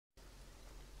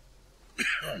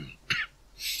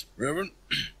Reverend?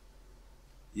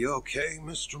 You okay,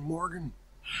 Mr. Morgan?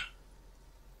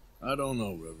 I don't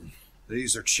know, Reverend.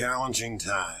 These are challenging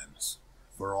times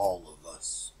for all of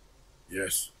us.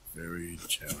 Yes, very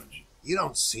challenging. You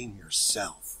don't seem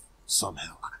yourself,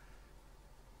 somehow.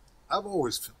 I've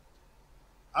always felt...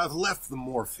 I've left the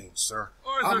morphine, sir.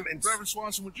 Arthur, Reverend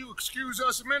Swanson, would you excuse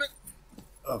us a minute?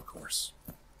 Of course.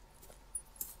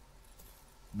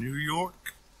 New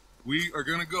York. We are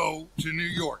going to go to New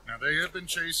York. Now, they have been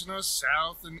chasing us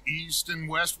south and east and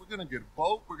west. We're going to get a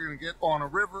boat. We're going to get on a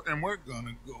river, and we're going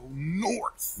to go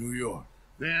north. New York.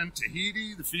 Then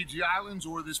Tahiti, the Fiji Islands,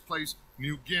 or this place,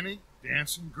 New Guinea,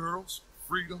 dancing girls,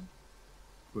 freedom.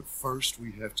 But first,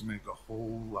 we have to make a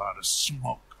whole lot of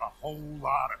smoke, a whole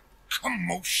lot of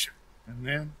commotion. And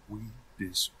then we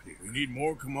disappear. We need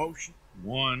more commotion?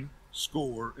 1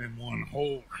 score and 1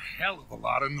 whole hell of a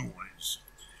lot of noise.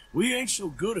 We ain't so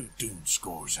good at doing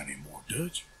scores anymore,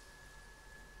 Dutch.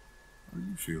 Are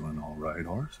you feeling all right,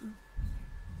 Arthur?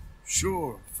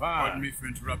 Sure, fine. Pardon me for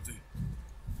interrupting.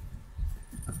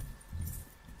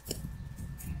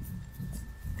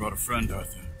 Brought a friend,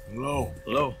 Arthur. Hello.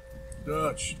 Hello.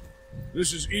 Dutch.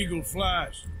 This is Eagle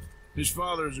Flies. His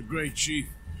father is a great chief.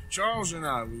 Charles and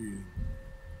I, we...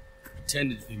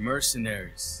 Pretended to be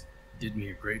mercenaries. Did me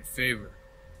a great favor.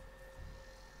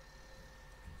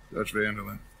 Dutch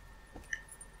Vanderlyn,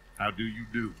 how do you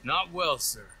do? Not well,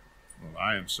 sir. Well,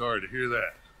 I am sorry to hear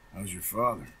that. How's your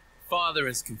father? Father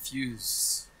has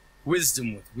confused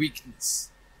wisdom with weakness.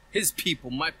 His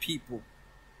people, my people,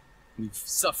 we've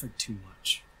suffered too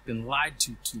much. Been lied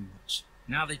to too much.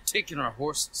 Now they've taken our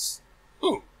horses.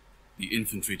 Who? The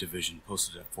infantry division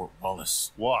posted at Fort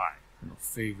Wallace. Why? Colonel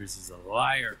Favors is a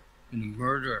liar and a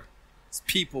murderer. His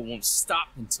people won't stop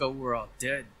until we're all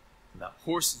dead. Without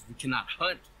horses, we cannot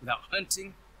hunt. Without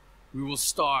hunting, we will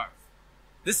starve.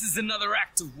 This is another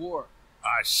act of war.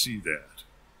 I see that.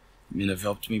 Men have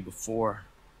helped me before,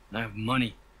 and I have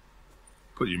money.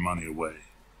 Put your money away,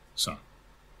 son.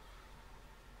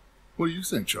 What do you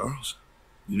think, Charles?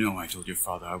 You know I told your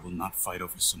father I will not fight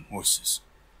over some horses.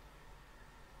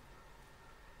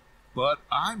 But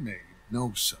I made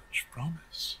no such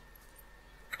promise.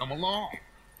 Come along.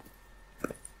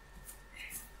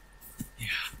 Yeah,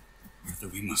 Arthur,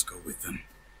 we must go with them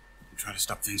and try to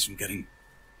stop things from getting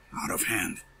out of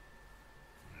hand.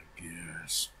 I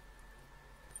guess.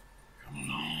 Come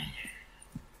along.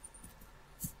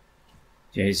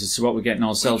 Jesus, what we're getting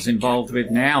ourselves involved with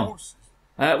now.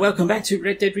 Welcome back to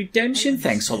Red Dead Redemption.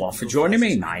 Thanks a lot for joining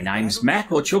me. My name's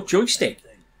Mac, or Chuck Joystick.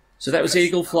 So that was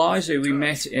Eagle Flies, who we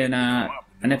met in an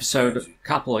episode a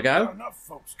couple ago,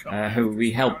 who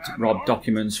we helped rob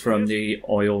documents from the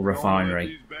oil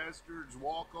refinery.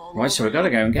 Right, so we've got to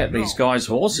go and get these guys'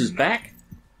 horses back.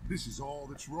 This is all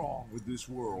that's wrong with this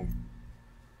world.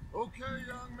 Okay,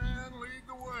 young man, lead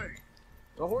the way.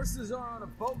 The horses are on a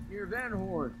boat near Van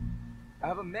Horn. I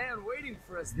have a man waiting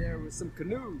for us there with some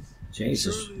canoes.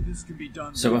 Jesus. Surely this can be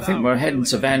done So I think we're heading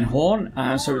to Van Horn,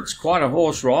 so it's quite a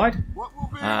horse ride.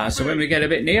 So when we get a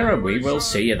bit nearer, we will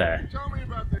see you there.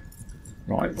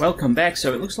 Right, welcome back.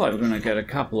 So it looks like we're going to get a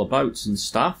couple of boats and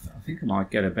stuff. I think I might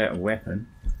get a better weapon.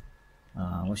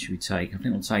 What should we take? I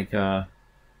think we'll take a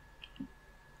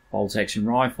bolt action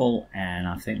rifle, and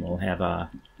I think we'll have a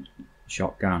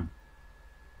shotgun.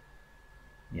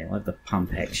 Yeah, we'll have the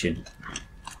pump action.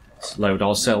 Let's load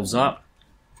ourselves up.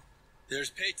 There's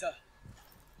Peta.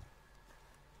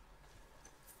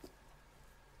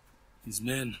 These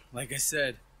men, like I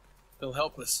said, they'll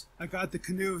help us. I got the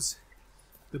canoes.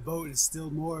 The boat is still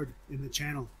moored in the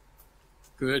channel.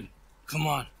 Good. Come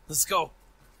on, let's go.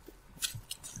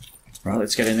 Right,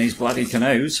 let's get in these bloody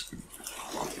canoes.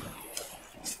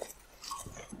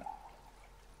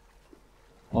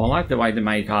 Oh, I like the way they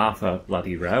make Arthur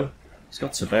bloody row. He's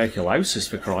got tuberculosis,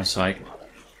 for Christ's sake.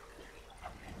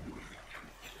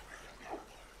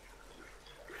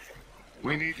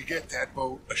 We need to get that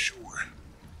boat ashore.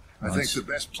 I think the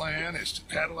best plan is to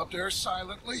paddle up there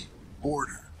silently, board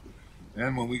her.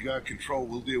 Then when we got control,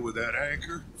 we'll deal with that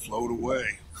anchor, float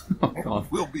away. Oh, God.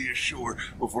 We'll be ashore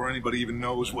before anybody even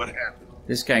knows what happened.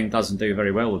 This game doesn't do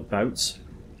very well with boats.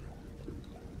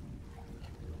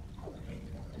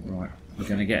 Right, we're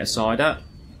going to get a side up.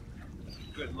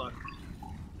 Good luck.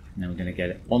 Now we're going to get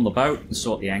it on the boat and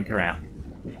sort the anchor out.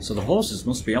 So the horses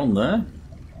must be on there.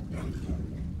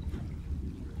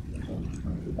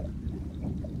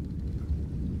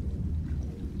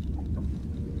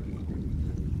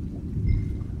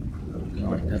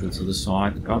 Right, pedal to the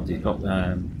side. God, they've got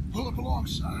Pull up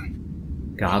alongside.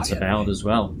 guards about as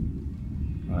well.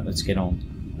 Right, let's get on.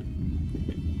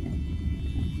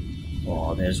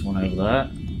 Oh, there's one over there.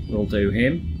 we'll do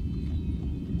him.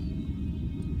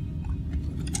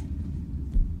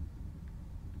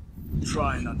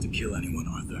 Try not to kill anyone,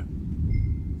 Arthur.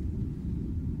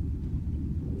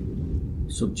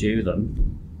 Subdue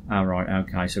them. Oh, right,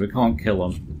 okay, so we can't kill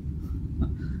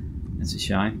them. That's a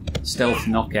shame. Stealth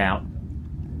knockout.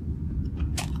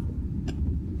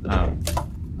 Oh.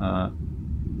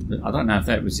 I don't know if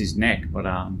that was his neck, but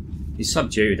he's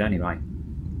subdued anyway.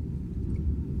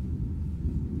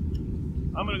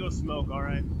 I'm gonna go smoke,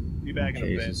 alright? Be back in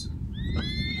a bit.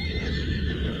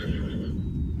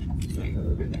 I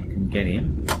can get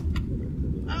him.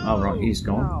 Oh, right, he's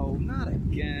gone. No, not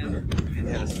again. I've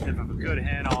had a sniff of a good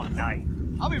hand all night.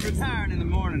 I'll be retiring in the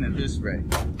morning at this rate.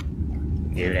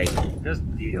 Beauty. Just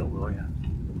deal, will ya?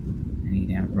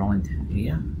 Any outright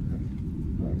here?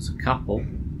 There's a couple.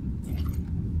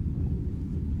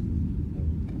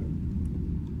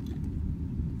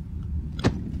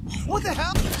 What the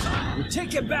hell? We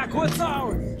take it back. What's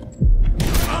ours?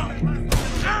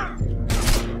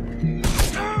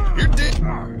 You're dead.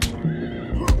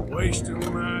 Wasting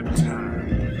my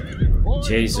time. Boys,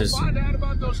 Jesus. Go find out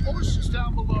about those horses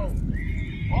down below.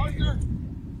 Arthur,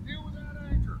 deal with that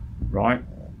anchor. Right.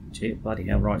 Gee, bloody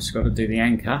hell, right, so got to do the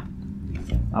anchor.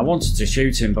 I wanted to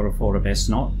shoot him, but I thought I'd best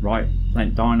not. Right,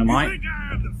 plant dynamite. You think I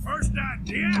have the first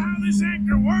idea how this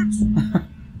anchor works?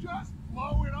 Just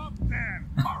blow it up then.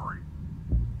 Hurry.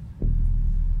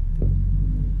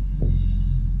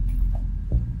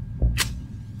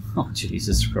 Oh,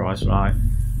 Jesus Christ, right.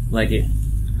 Leg it.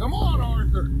 Come on,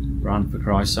 Arthur. Run, for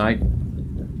Christ's sake.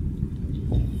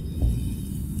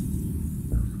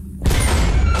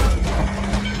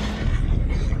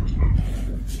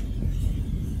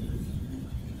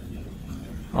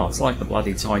 Oh, it's like the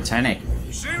bloody Titanic.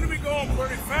 You seem to be going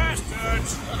pretty fast,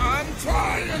 Dutch. I'm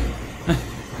trying.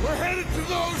 We're headed to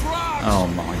those rocks. Oh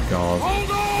my God.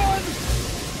 Hold on.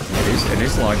 It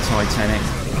is like Titanic.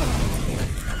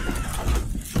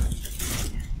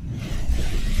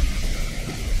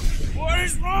 What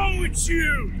is wrong with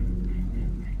you?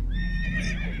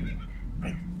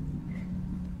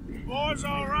 Boys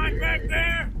all right back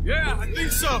there? Yeah, I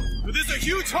think so. But there's a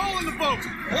huge hole in the boat.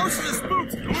 Horses are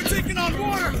spooked, and we're taking on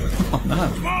water. Oh no.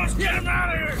 Boys, get him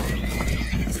out of here!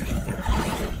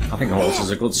 I think horses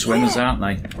are good swimmers, aren't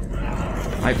they?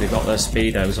 I hope they've got their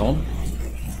speedos on.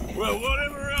 Well,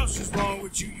 whatever else is wrong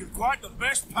with you, you're quite the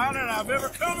best pilot I've ever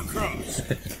come across.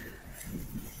 The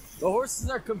horses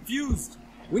are confused.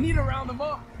 We need to round them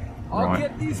up. I'll Right.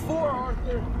 get these four,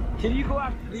 Arthur. Can you go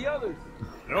after the others?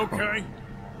 Okay.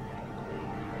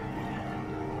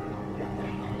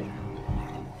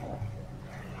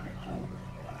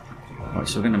 Right,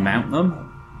 so we're going to mount them.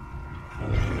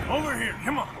 Over here,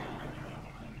 come on.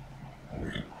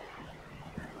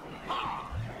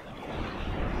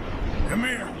 Come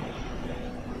here.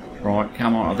 Right,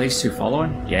 come on. Are these two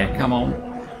following? Yeah, come on.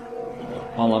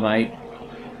 Follow, mate.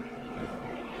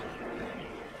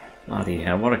 Bloody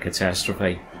hell, what a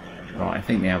catastrophe. Right, I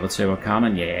think the other two are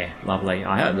coming. Yeah, lovely.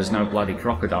 I hope there's no bloody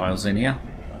crocodiles in here.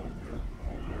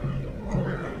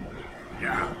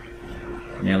 Yeah.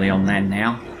 Nearly on land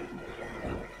now.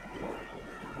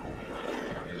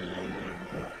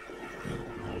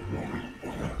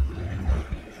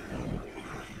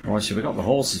 Right, so we got the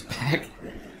horses back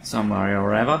somewhere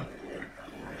or other.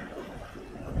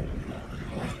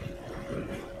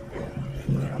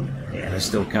 Yeah, they're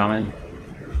still coming.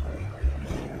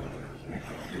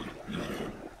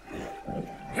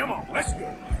 Come on, let's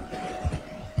go.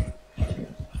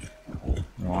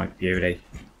 Right, beauty.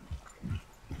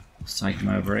 Let's take them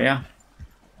over here.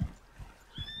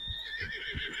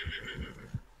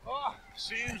 Oh,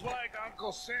 seems like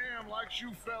Uncle Sam likes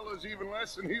you fellas even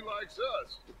less than he likes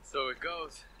us. So it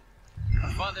goes.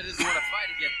 My father doesn't want to fight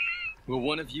again. Will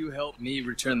one of you help me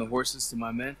return the horses to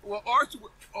my men? Well,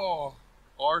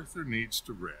 Arthur needs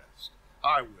to rest.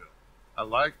 I will. I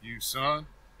like you, son.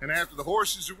 And after the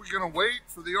horses, are we going to wait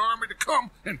for the army to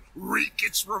come and wreak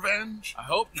its revenge? I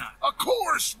hope not. Of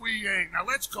course we ain't. Now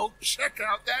let's go check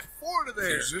out that fort of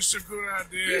theirs. Is this a good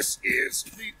idea? This is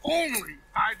the only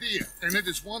idea, and it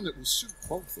is one that will suit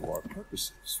both of our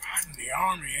purposes. Fighting the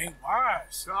army ain't wise.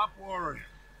 Stop worrying.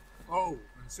 Oh,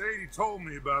 and Sadie told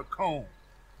me about Combe.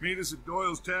 Meet us at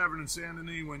Doyle's Tavern in Saint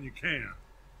Denis when you can.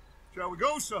 Shall we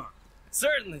go, son?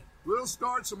 Certainly. We'll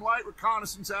start some light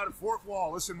reconnaissance out at Fort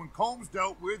Wallace, and when Comb's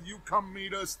dealt with, you come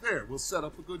meet us there. We'll set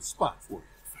up a good spot for you.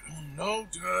 Oh, no,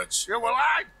 Dutch. Yeah, well,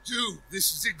 I do.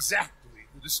 This is exactly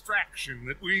the distraction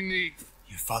that we need.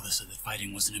 Your father said that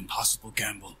fighting was an impossible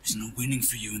gamble. There's no winning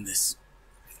for you in this.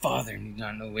 Father need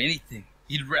not know anything.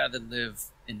 He'd rather live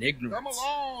in ignorance. Come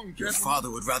along, Your gentlemen.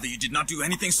 father would rather you did not do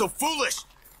anything so foolish.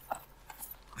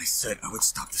 I said I would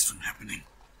stop this from happening.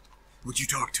 Would you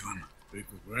talk to him? Speak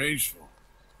with Rangeful.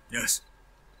 Yes.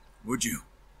 Would you?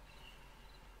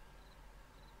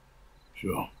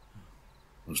 Sure.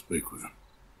 I'll speak with him.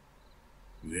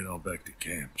 We head on back to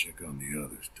camp, check on the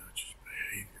others, Dutch's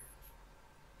behavior.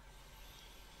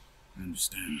 I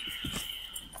understand.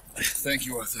 Thank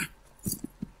you, Arthur.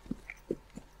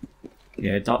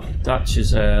 Yeah, Dutch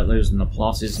is losing the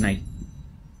plot, isn't he?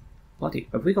 Bloody,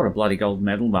 have we got a bloody gold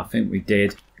medal? I think we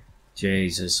did.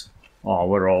 Jesus. Oh,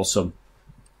 we're awesome.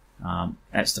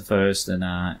 That's the first and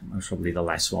most probably the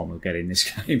last one we'll get in this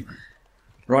game.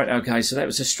 Right, okay, so that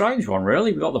was a strange one,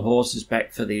 really. We got the horses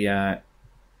back for the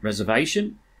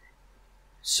reservation.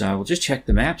 So we'll just check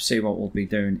the map, see what we'll be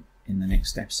doing in the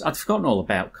next episode. I'd forgotten all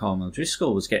about Carl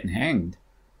Driscoll was getting hanged.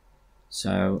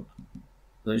 So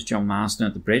there's John Marston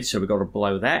at the bridge, so we've got to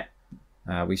blow that.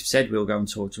 We've said we'll go and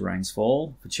talk to Rains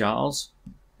Fall for Charles,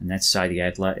 and that's Sadie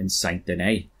Adler in Saint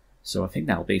Denis. So I think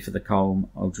that'll be for the Colm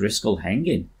O'Driscoll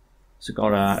hanging. So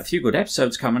got a few good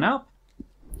episodes coming up.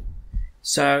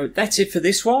 So that's it for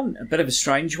this one. A bit of a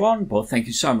strange one, but thank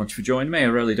you so much for joining me. I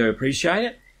really do appreciate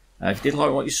it. If you did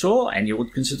like what you saw and you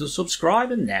would consider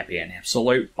subscribing, that'd be an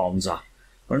absolute bonza.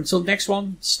 But until the next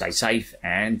one, stay safe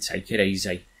and take it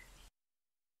easy.